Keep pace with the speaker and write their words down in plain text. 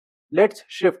let's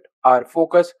shift our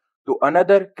focus to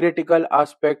another critical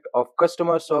aspect of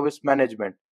customer service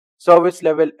management, service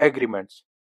level agreements.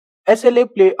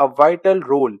 SLA play a vital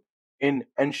role in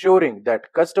ensuring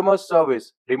that customer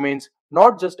service remains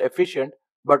not just efficient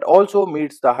but also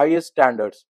meets the highest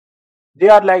standards. They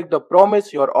are like the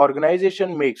promise your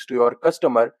organization makes to your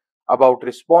customer about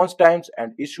response times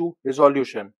and issue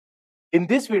resolution. In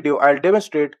this video, I'll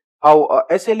demonstrate how a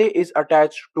SLA is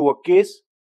attached to a case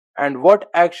and what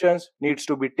actions needs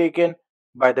to be taken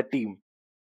by the team.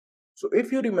 So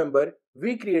if you remember,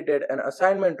 we created an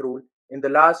assignment rule in the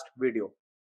last video.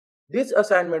 This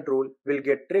assignment rule will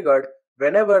get triggered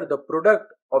whenever the product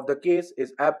of the case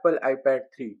is Apple iPad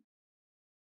 3.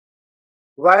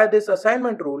 Via this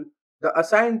assignment rule, the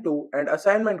assigned to and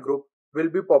assignment group will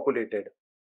be populated.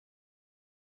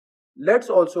 Let's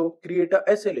also create a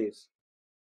SLAs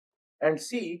and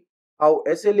see how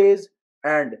SLAs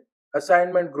and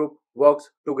assignment group works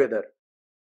together.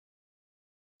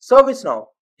 ServiceNow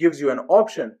gives you an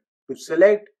option to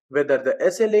select whether the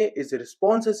SLA is a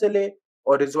response SLA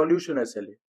or resolution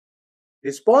SLA.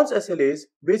 Response SLAs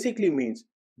basically means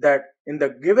that in the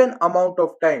given amount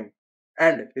of time,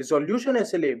 and resolution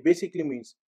SLA basically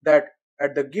means that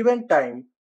at the given time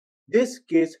this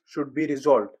case should be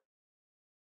resolved.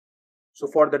 So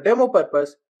for the demo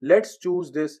purpose, let's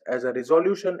choose this as a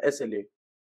resolution SLA.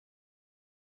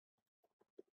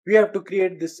 We have to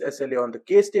create this SLA on the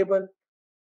case table.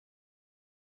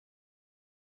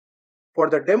 For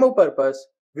the demo purpose,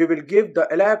 we will give the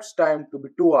elapsed time to be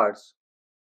 2 hours.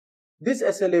 This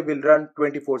SLA will run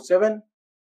 24/7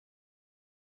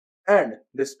 and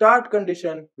the start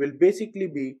condition will basically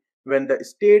be when the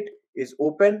state is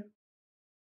open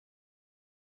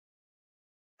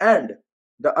and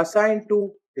the assigned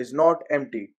to is not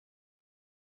empty.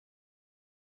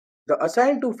 The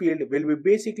assigned to field will be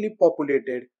basically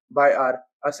populated by our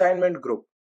assignment group.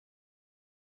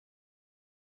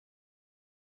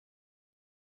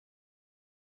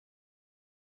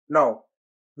 Now,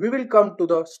 we will come to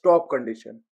the stop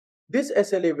condition. This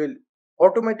SLA will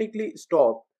automatically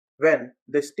stop when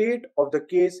the state of the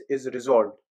case is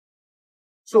resolved.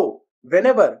 So,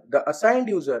 whenever the assigned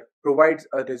user provides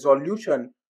a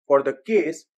resolution for the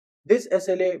case, this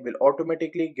SLA will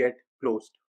automatically get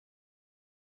closed.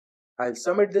 I'll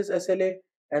submit this SLA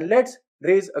and let's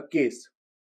raise a case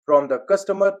from the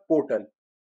customer portal.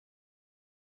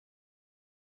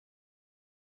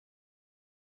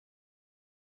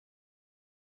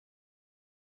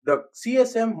 The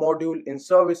CSM module in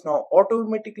ServiceNow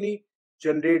automatically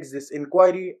generates this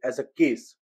inquiry as a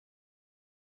case.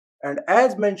 And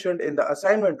as mentioned in the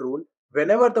assignment rule,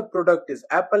 whenever the product is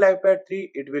Apple iPad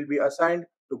 3, it will be assigned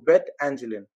to Beth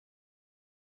Angeline.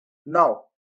 Now,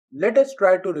 let us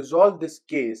try to resolve this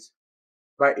case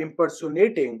by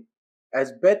impersonating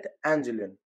as Beth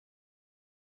Angeline.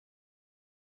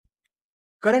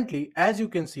 Currently, as you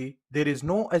can see, there is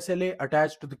no SLA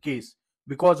attached to the case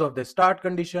because of the start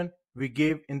condition we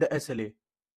gave in the SLA.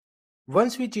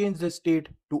 Once we change the state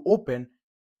to open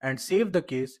and save the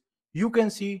case, you can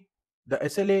see the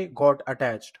SLA got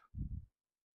attached.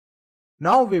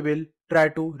 Now we will try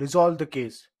to resolve the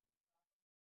case.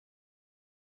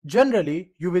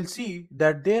 Generally, you will see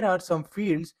that there are some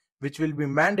fields which will be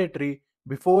mandatory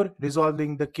before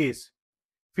resolving the case.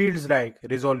 Fields like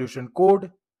resolution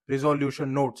code,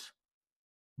 resolution notes.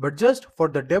 But just for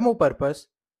the demo purpose,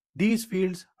 these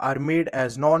fields are made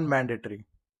as non-mandatory.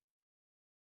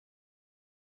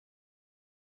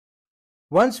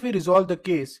 Once we resolve the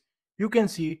case, you can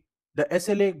see the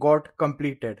SLA got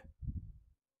completed.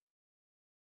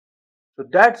 So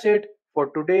that's it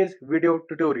for today's video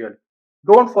tutorial.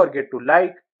 Don't forget to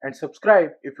like and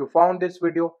subscribe if you found this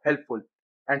video helpful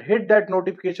and hit that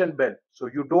notification bell so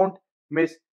you don't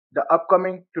miss the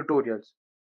upcoming tutorials.